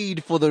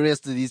afraid for the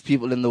rest of these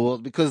people in the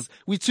world because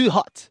we're too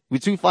hot. We're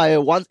too fire.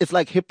 It's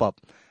like hip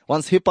hop.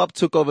 Once hip hop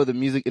took over the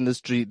music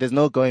industry, there's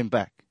no going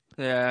back.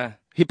 Yeah.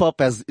 Hip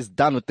hop is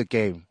done with the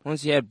game.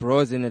 Once you had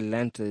bros in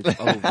Atlanta, it's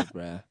over,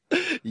 bruh.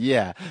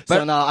 Yeah. But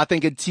so now I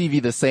think in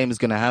TV the same is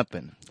going to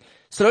happen.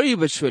 Slowly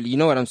but surely, you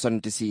know what I'm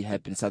starting to see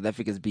happen? South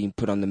Africa's being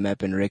put on the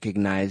map and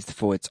recognized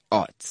for its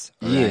arts.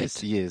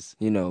 Right? Yes.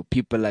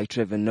 People like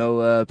Trevor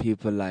Noah,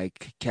 people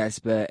like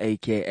Casper,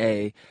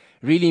 aka,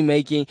 really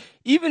making,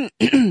 even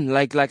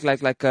like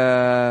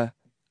I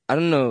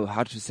don't know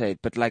how to say it,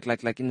 but like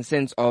in the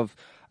sense of,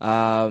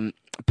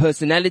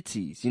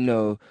 personalities,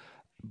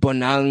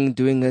 Bonang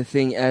doing her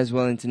thing as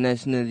well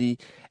internationally.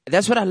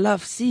 That's what I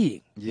love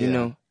seeing,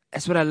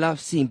 That's what I love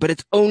seeing. But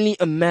it's only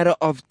a matter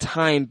of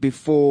time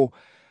before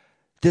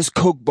this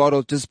Coke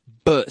bottle just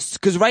bursts.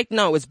 Because right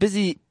now it's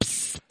busy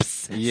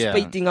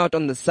spating out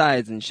on the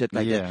sides and shit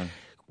like that.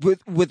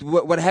 With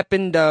what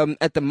happened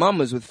at the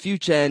Mamas with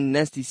Future and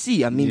Nasty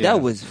C. I mean, that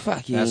was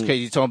fucking... That's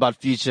crazy. You're talking about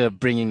Future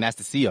bringing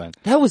Nasty C on.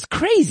 That was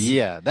crazy.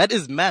 Yeah, that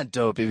is mad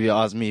dope if you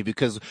ask me,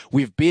 because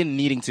we've been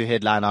needing to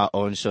headline our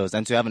own shows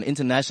and to have an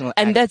international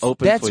and act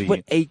open that's for you.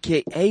 what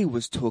AKA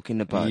was talking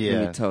about,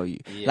 let me tell you.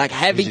 Yeah, like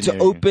having visionary.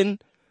 to open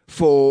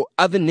for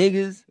other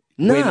niggas.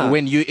 Nah.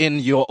 When you're in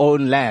your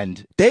own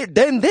land.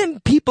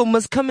 Then people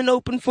must come and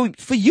open for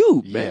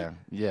you, man.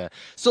 Yeah.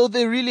 So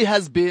there really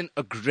has been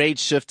a great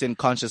shift in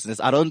consciousness.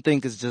 I don't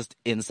think it's just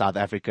in South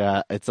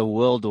Africa. It's a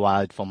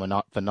worldwide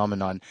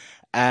phenomenon.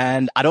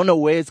 And I don't know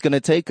where it's going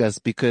to take us,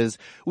 because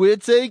we're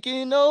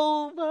taking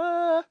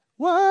over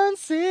one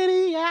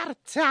city at a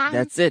time.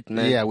 That's it,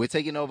 man. Yeah, we're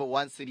taking over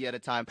one city at a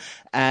time.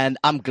 And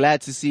I'm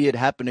glad to see it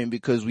happening,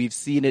 because we've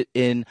seen it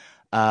in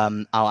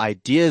our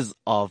ideas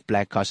of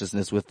black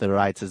consciousness with the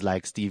writers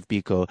like Steve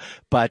Biko,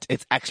 but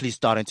it's actually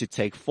starting to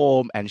take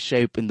form and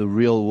shape in the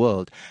real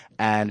world.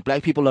 And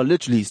black people are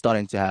literally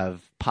starting to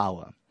have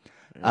power.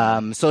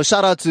 So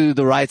shout out to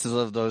the writers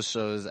of those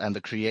shows and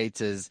the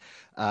creators.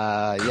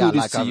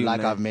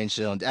 I've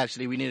mentioned.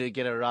 Actually, we need to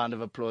get a round of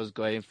applause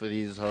going for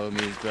these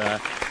homies,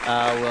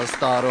 bruh. We'll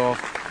start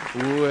off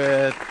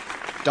with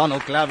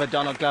Donald Glover.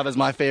 Donald Glover is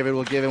my favorite.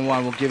 We'll give him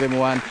one.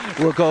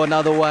 We'll go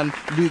another one.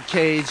 Luke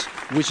Cage,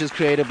 which is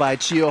created by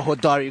Chio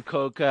Hodari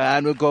Coker.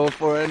 And we'll go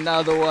for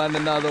another one.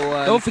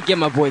 Don't forget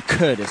my boy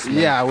Curtis, man.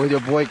 Yeah, with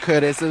your boy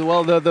Curtis.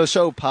 Well, the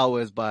show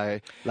Power is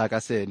by, like I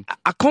said.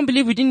 I can't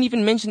believe we didn't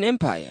even mention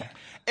Empire.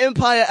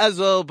 Empire as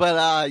well,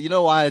 but you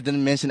know why I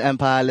didn't mention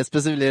Empire?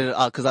 Specifically,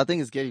 because I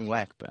think it's getting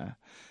whack, bro.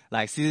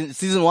 Like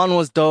season 1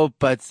 was dope,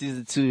 but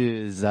season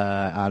 2 is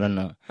I don't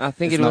know. I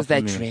think it's it was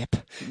that me. drip.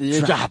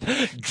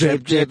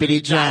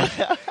 Drippity drop.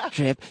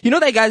 Drip. You know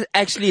that guy's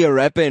actually a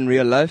rapper in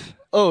real life?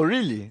 Oh,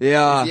 really?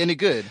 Yeah. Is he any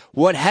good?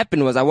 What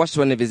happened was, I watched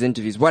one of his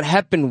interviews. What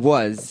happened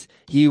was,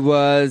 he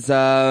was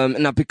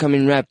an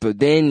up-and-coming rapper.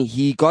 Then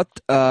he got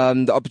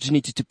the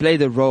opportunity to play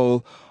the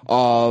role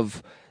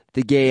of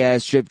the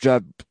gay-ass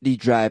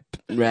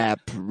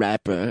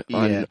rapper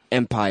on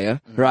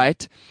Empire,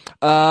 right?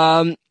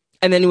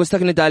 And then he was stuck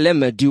in a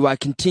dilemma. Do I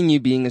continue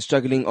being a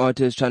struggling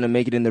artist trying to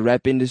make it in the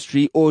rap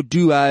industry, or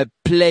do I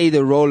play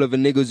the role of a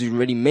nigga who's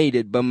already made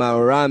it, but my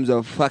rhymes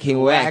are fucking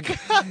whack?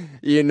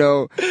 You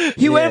know,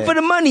 he went for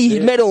the money. He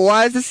made a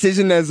wise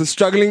decision as a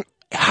struggling,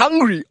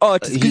 hungry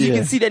artist, because you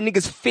can see that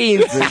nigga's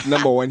face.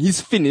 Number one,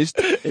 he's finished.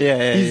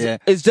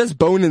 It's just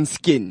bone and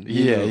skin.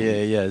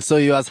 Yeah. So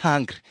he was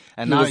hungry,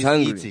 and now he's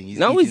hungry. eating.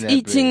 He's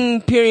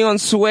eating, peering on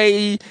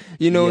Sway,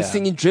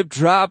 singing Drip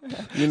Drop.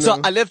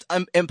 So I left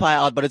Empire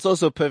out, but it's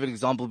also a perfect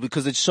example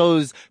because it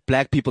shows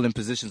black people in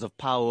positions of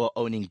power,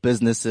 owning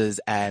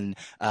businesses and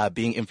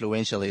being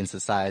influential in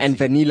society. And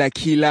Vanilla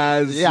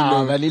Killers.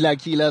 Vanilla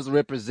Killers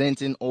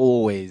representing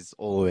always.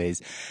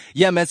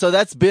 Yeah, man. So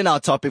that's been our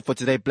topic for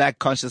today: black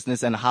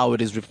consciousness and how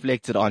it is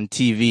reflected on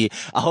TV.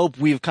 I hope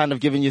we've kind of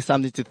given you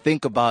something to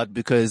think about,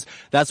 because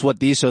that's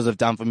what these shows have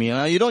done for me.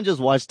 You don't just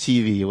watch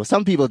TV. Well,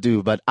 some people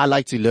do, but I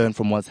like to learn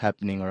from what's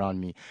happening around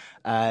me.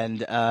 And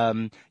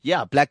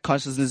black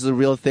consciousness is a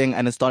real thing,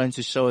 and it's starting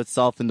to show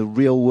itself in the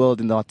real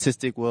world, in the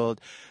artistic world,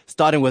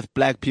 starting with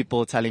black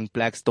people telling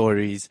black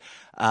stories.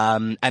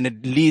 And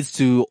it leads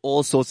to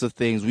all sorts of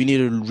things. We need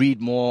to read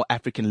more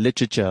African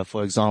literature,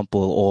 for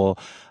example, or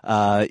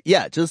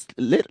just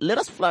let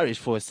us flourish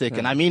for a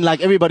second. I mean, like,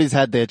 everybody's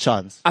had their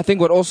chance. I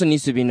think what also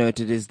needs to be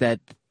noted is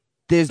that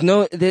it's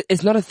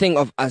not a thing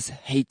of us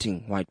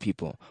hating white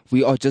people.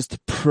 We are just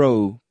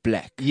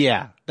pro-black.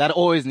 Yeah, that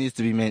always needs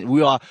to be meant.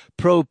 We are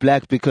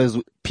pro-black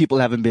because people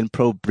haven't been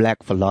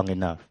pro-black for long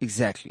enough.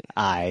 Exactly.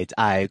 Alright,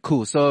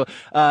 cool. So,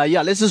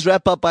 let's just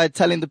wrap up by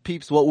telling the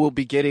peeps what we'll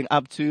be getting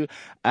up to.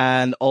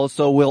 And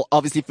also, we'll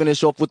obviously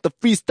finish off with the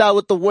freestyle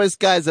with the worst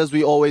guys, as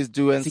we always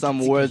do, and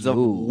some words of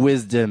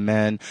wisdom,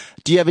 man.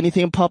 Do you have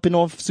anything popping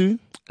off soon?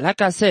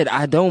 Like I said,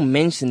 I don't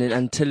mention it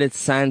until it's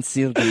signed,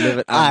 sealed,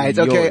 delivered. Alright,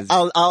 okay.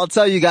 I'll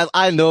tell you guys,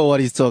 I know what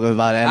he's talking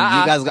about, and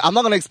you guys, I'm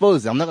not gonna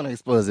expose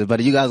it,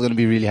 but you guys are gonna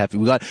be really happy.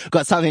 We got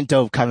something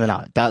dope coming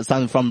out. That's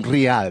something from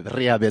Riyadh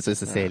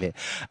Besosele.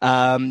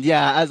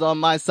 As on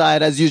my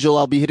side, as usual,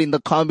 I'll be hitting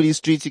the comedy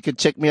streets. You can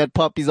check me at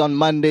Poppy's on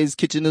Mondays,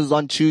 Kitcheners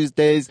on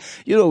Tuesdays.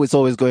 You know, it's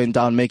always going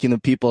down, making the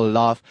people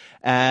laugh.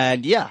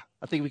 And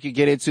I think we could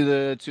get into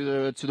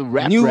the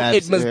rap raps.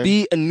 It must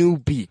be a new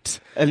beat.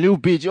 A new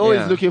beat. You're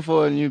always looking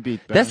for a new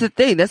beat, bro. That's the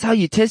thing. That's how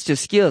you test your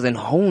skills and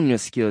hone your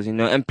skills,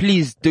 And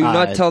please do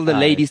not tell the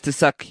ladies to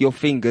suck your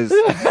fingers.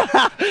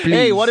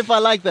 Hey, what if I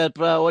like that,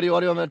 bro? What do you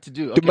want me to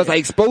do? Okay. Must I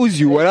expose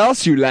you? What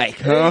else you like,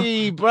 huh?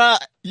 Hey, bro.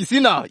 You see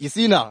now.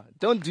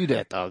 Don't do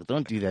that, dog.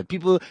 Don't do that.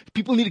 People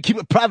need to keep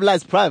it private. I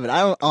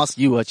don't ask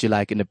you what you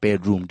like in the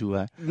bedroom, do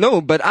I?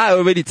 No, but I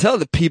already tell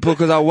the people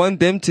because I want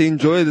them to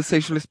enjoy the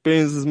sexual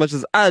experience as much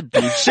as I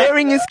do.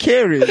 Sharing is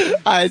caring.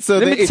 Alright, so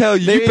let me tell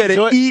you, you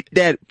better eat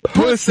that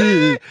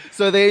pussy.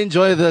 So they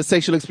enjoy the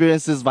sexual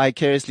experiences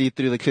vicariously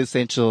through the Cliff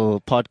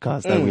Central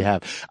podcast that we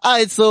have.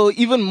 Alright, so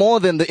even more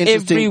than the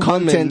interesting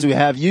content we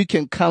have, you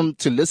can come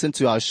to listen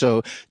to our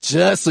show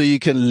just so you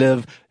can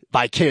live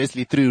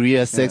vicariously through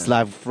Rhea Sex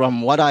Live.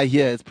 From what I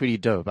hear, it's pretty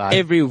dope. Right?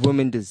 Every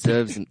woman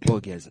deserves an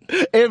orgasm.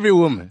 Every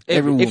woman.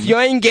 If you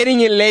ain't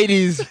getting it,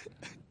 ladies,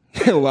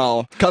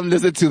 well, come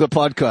listen to the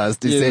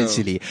podcast,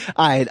 essentially.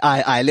 Alright,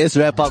 let's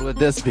wrap up with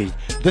this beat.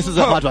 This is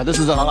a hot one.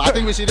 I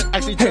think we should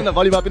actually turn the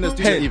volume up in the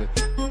studio even.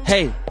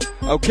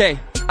 Okay.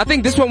 I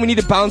think this one we need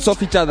to bounce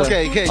off each other.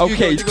 Okay.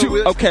 Okay.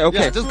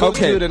 Yeah, just go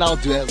do it and I'll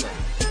do it.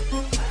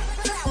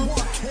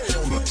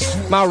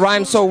 My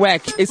rhyme's so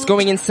whack, it's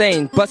going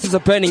insane. Buses are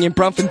burning in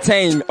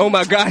Braamfontein. Oh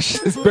my gosh,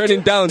 it's burning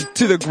down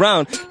to the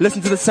ground.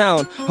 Listen to the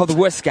sound of the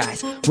worst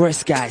guys,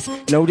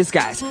 no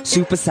disguise.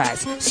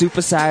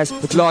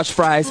 Supersize with large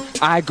fries.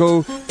 I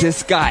go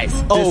disguise.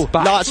 Oh,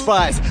 large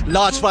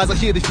fries, I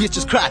hear the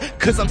bitches cry.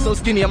 Cause I'm so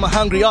skinny, I'm a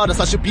hungry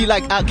artist. I should be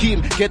like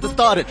Akeem, get it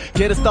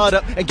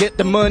started and get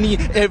the money.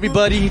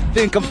 Everybody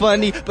think I'm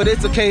funny, but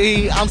it's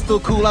okay, I'm still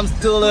cool, I'm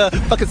still a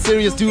fucking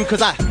serious dude.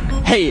 Cause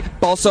hey,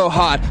 ball so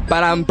hard,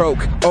 but I'm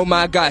broke. Oh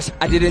my gosh,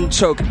 I didn't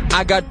choke.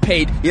 I got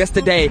paid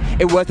yesterday.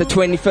 It was the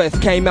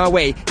 21st, came my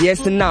way.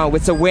 Yes, and now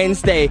it's a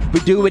Wednesday. We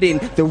do it in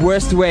the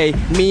worst way.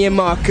 Me and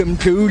Malcolm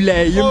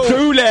Dooley.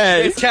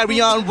 Let's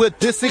carry on with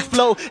this sick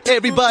flow.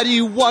 Everybody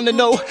wanna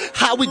know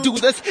how we do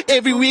this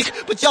every week,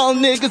 but y'all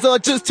niggas are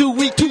just too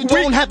weak. You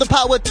don't have the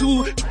power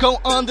to go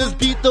on this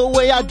beat the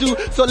way I do.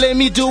 So let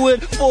me do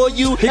it for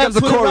you. Here comes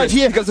the chorus. Right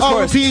here.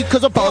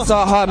 Cause the balls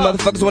are hard,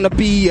 motherfuckers wanna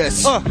be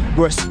us.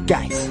 Worst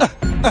guys.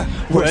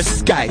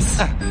 Worst guys.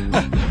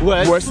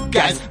 Worst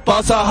guys.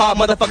 Balls are hard,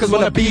 motherfuckers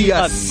wanna be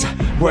us.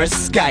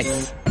 Worst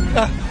guys.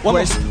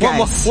 One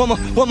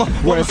more.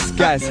 Worst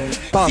guys.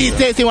 She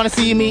says she wanna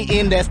see me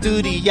in the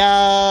studio,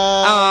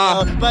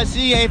 but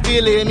she ain't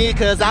feeling me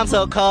 'cause I'm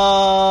so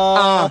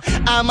cold.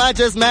 I might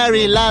just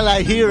marry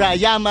Lala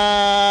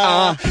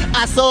Hirayama.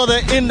 I saw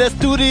her in the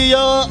studio.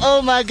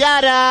 Oh my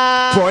God.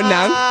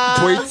 Bonang,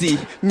 Boiti,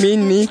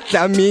 Mini,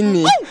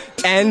 Tamini,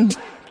 and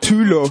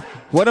Tulo.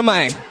 What am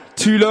I?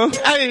 Tulo?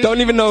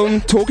 Don't even know who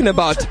I'm talking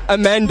about.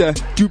 Amanda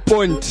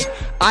DuPont.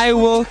 I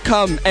will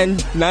come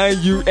and now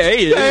you.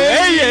 Hey.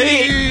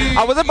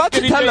 I was about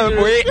to tell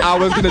her, wait, I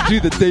was gonna do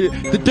the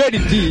dirty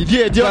deed.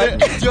 Yeah, do you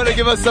want to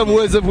give us some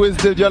words of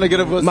wisdom? Do you want to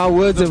give us my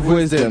words of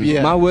wisdom?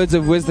 Yeah. My words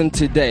of wisdom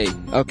today.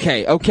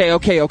 Okay. I'm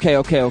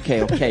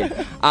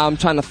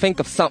trying to think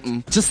of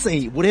something. Just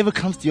say whatever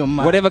comes to your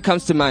mind. Whatever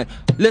comes to mind.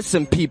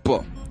 Listen,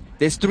 people.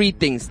 There's 3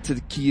 things to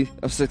the key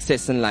of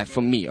success in life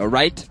for me,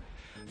 alright?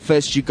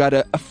 First, you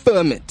gotta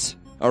affirm it,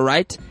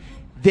 alright?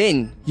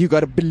 Then, you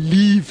gotta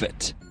believe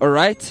it,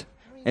 alright?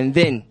 And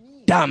then,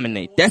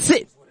 dominate. That's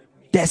it.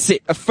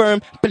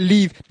 Affirm,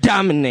 believe,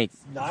 dominate.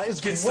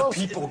 Nice, gets the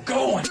people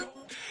going.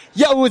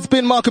 Yo, it's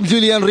been Malcolm,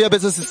 Julian, Ria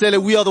Bezos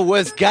Cicele. We are the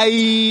worst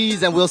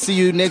guys, and we'll see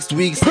you next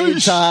week, same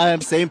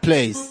time, same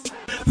place.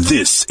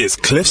 This is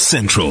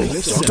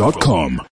CliffCentral.com.